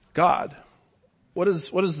 God. What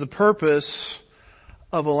is the purpose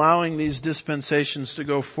of allowing these dispensations to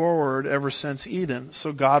go forward ever since Eden?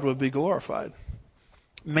 So God would be glorified.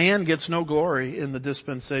 Man gets no glory in the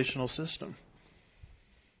dispensational system.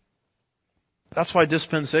 That's why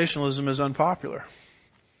dispensationalism is unpopular.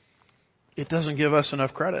 It doesn't give us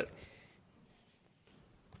enough credit.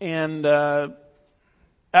 And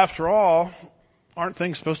after all, aren't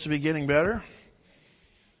things supposed to be getting better?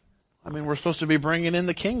 I mean, we're supposed to be bringing in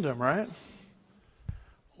the kingdom, right?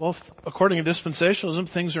 Well, according to dispensationalism,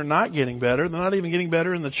 things are not getting better. They're not even getting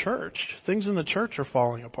better in the church. Things in the church are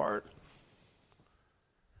falling apart.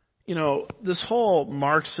 You know, this whole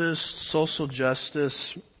Marxist, social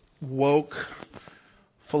justice, woke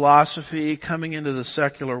philosophy coming into the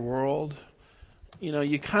secular world, you know,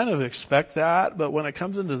 you kind of expect that, but when it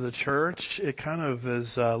comes into the church, it kind of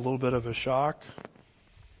is a little bit of a shock.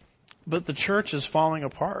 But the church is falling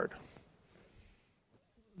apart.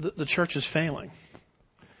 The church is failing.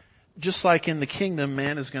 Just like in the kingdom,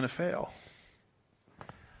 man is going to fail.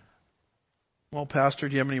 Well, Pastor,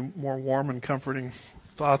 do you have any more warm and comforting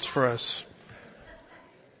thoughts for us?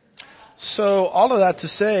 So all of that to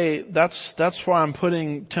say, that's why I'm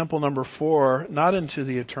putting temple number 4 not into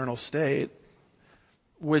the eternal state,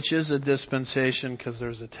 which is a dispensation because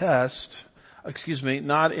there's a test.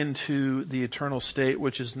 Not into the eternal state,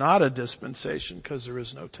 which is not a dispensation because there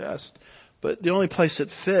is no test. But the only place it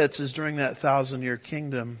fits is during that 1,000-year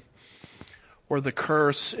kingdom where the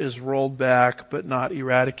curse is rolled back but not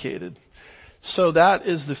eradicated. So that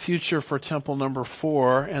is the future for temple number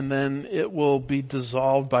 4, and then it will be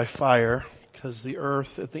dissolved by fire, because the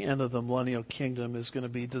earth at the end of the millennial kingdom is going to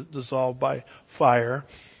be dissolved by fire.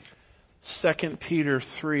 2 Peter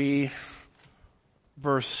 3,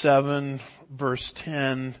 verse 7, verse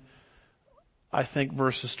 10, I think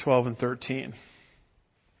verses 12 and 13.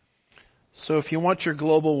 So if you want your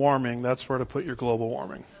global warming, that's where to put your global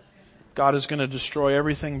warming. God is going to destroy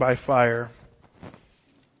everything by fire.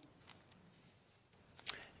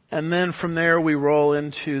 And then from there we roll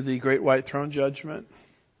into the great white throne judgment,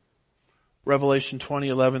 Revelation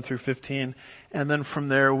 20:11 through 15. And then from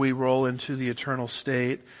there we roll into the eternal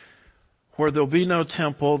state where there'll be no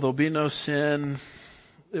temple, there'll be no sin.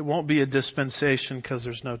 It won't be a dispensation because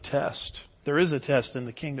there's no test. There is a test in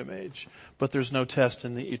the kingdom age, but there's no test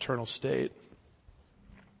in the eternal state.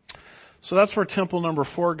 So that's where temple number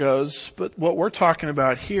 4 goes. But what we're talking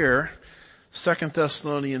about here, 2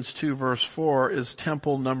 Thessalonians 2 verse 4, is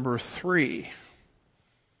temple number 3.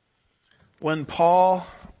 When Paul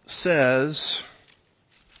says,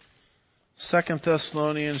 2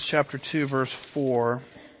 Thessalonians chapter 2 verse 4,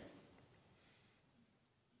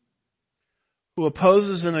 who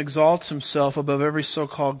opposes and exalts himself above every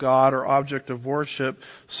so-called God or object of worship,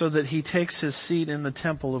 so that he takes his seat in the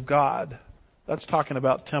temple of God. That's talking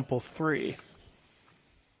about temple 3.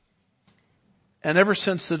 And ever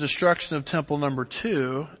since the destruction of temple number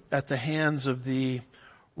 2 at the hands of the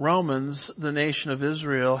Romans, the nation of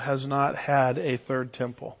Israel has not had a third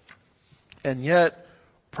temple. And yet,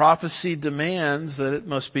 prophecy demands that it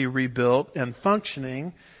must be rebuilt and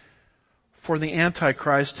functioning for the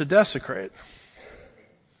Antichrist to desecrate.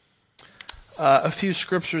 A few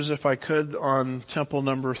scriptures, if I could, on temple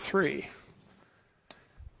number 3.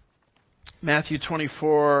 Matthew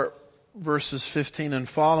 24, verses 15 and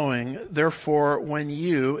following. Therefore, when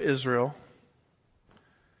you, Israel,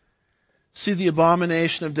 see the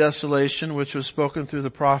abomination of desolation, which was spoken through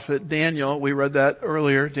the prophet Daniel, we read that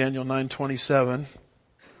earlier, Daniel 9:27,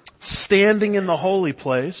 standing in the holy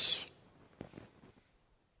place,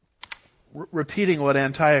 repeating what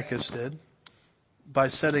Antiochus did by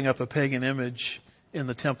setting up a pagan image in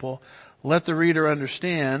the temple. Let the reader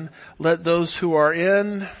understand. Let those who are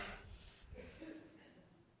in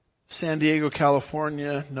San Diego,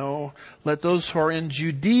 California, no. Let those who are in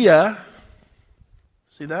Judea,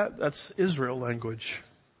 see that? That's Israel language.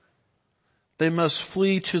 They must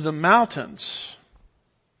flee to the mountains.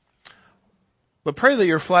 But pray that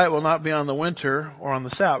your flight will not be on the winter or on the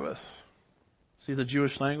Sabbath. See the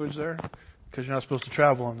Jewish language there? Because you're not supposed to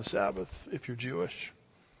travel on the Sabbath if you're Jewish.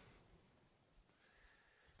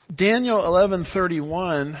 Daniel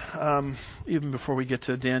 11:31, even before we get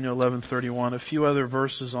to Daniel 11:31, a few other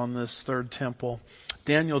verses on this third temple.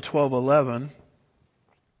 Daniel 12:11.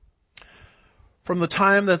 From the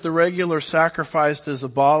time that the regular sacrifice is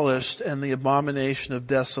abolished and the abomination of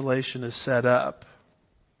desolation is set up,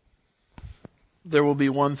 there will be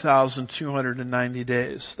 1,290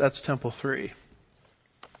 days. That's Temple 3.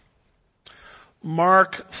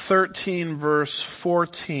 Mark 13 verse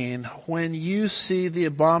 14, when you see the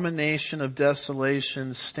abomination of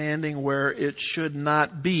desolation standing where it should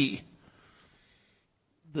not be,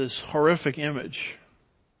 this horrific image,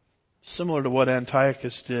 similar to what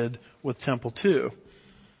Antiochus did with Temple 2.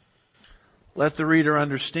 Let the reader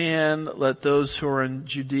understand, let those who are in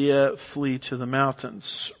Judea flee to the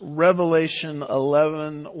mountains. Revelation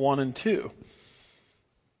 11, 1 and 2.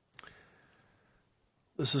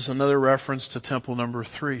 This is another reference to temple number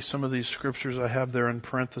 3. Some of these scriptures I have there in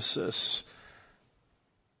parenthesis.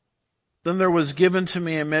 Then there was given to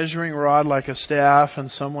me a measuring rod like a staff,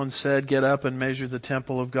 and someone said, get up and measure the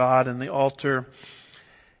temple of God and the altar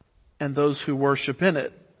and those who worship in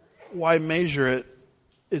it. Why measure it?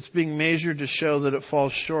 It's being measured to show that it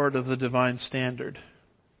falls short of the divine standard.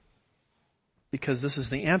 Because this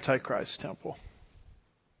is the Antichrist temple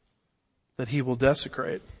that he will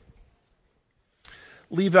desecrate.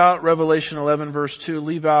 Leave out Revelation 11 verse 2,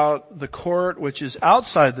 leave out the court which is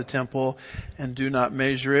outside the temple and do not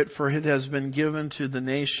measure it, for it has been given to the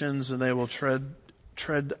nations and they will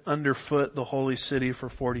tread underfoot the holy city for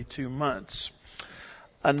 42 months.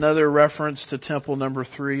 Another reference to temple number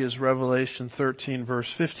 3 is Revelation 13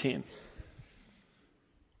 verse 15.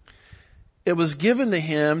 It was given to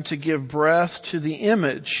him to give breath to the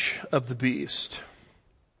image of the beast,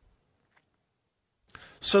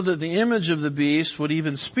 so that the image of the beast would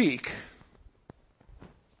even speak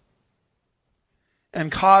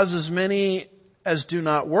and cause as many as do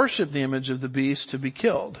not worship the image of the beast to be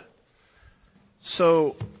killed.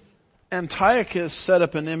 So Antiochus set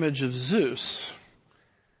up an image of Zeus.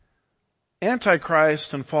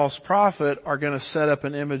 Antichrist and false prophet are going to set up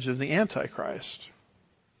an image of the Antichrist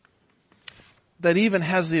that even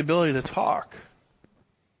has the ability to talk.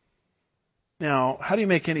 Now, how do you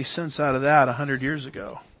make any sense out of that 100 years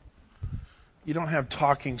ago? You don't have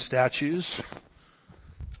talking statues,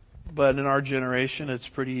 but in our generation it's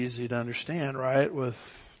pretty easy to understand, right?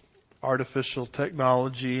 With artificial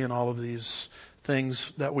technology and all of these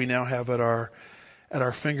things that we now have at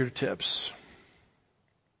our fingertips.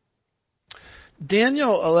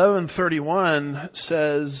 Daniel 11:31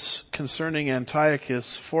 says concerning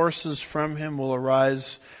Antiochus, forces from him will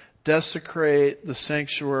arise, desecrate the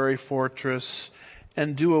sanctuary fortress,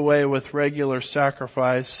 and do away with regular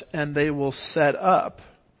sacrifice, and they will set up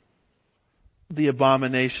the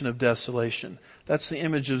abomination of desolation. That's the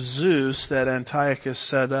image of Zeus that Antiochus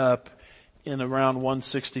set up in around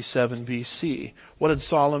 167 BC. What did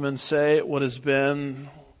Solomon say? What has been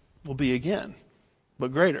will be again,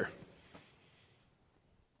 but greater.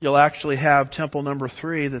 You'll actually have temple number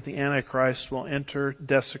 3 that the Antichrist will enter,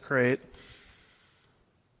 desecrate,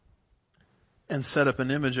 and set up an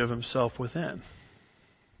image of himself within.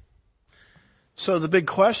 So the big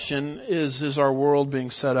question is our world being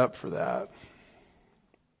set up for that?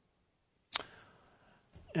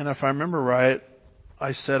 And if I remember right,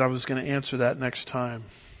 I said I was going to answer that next time.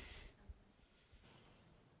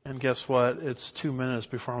 And guess what? It's 2 minutes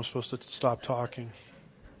before I'm supposed to stop talking.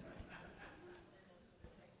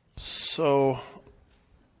 So,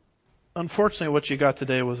 unfortunately, what you got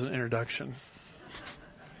today was an introduction.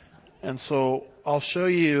 And so, I'll show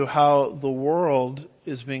you how the world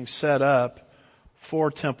is being set up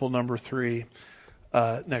for temple number 3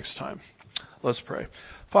 next time. Let's pray.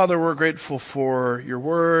 Father, we're grateful for your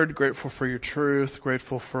word, grateful for your truth,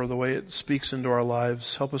 grateful for the way it speaks into our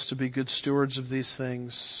lives. Help us to be good stewards of these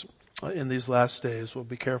things in these last days. We'll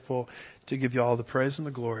be careful to give you all the praise and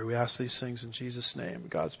the glory. We ask these things in Jesus' name.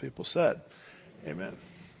 God's people said, amen.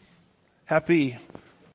 Happy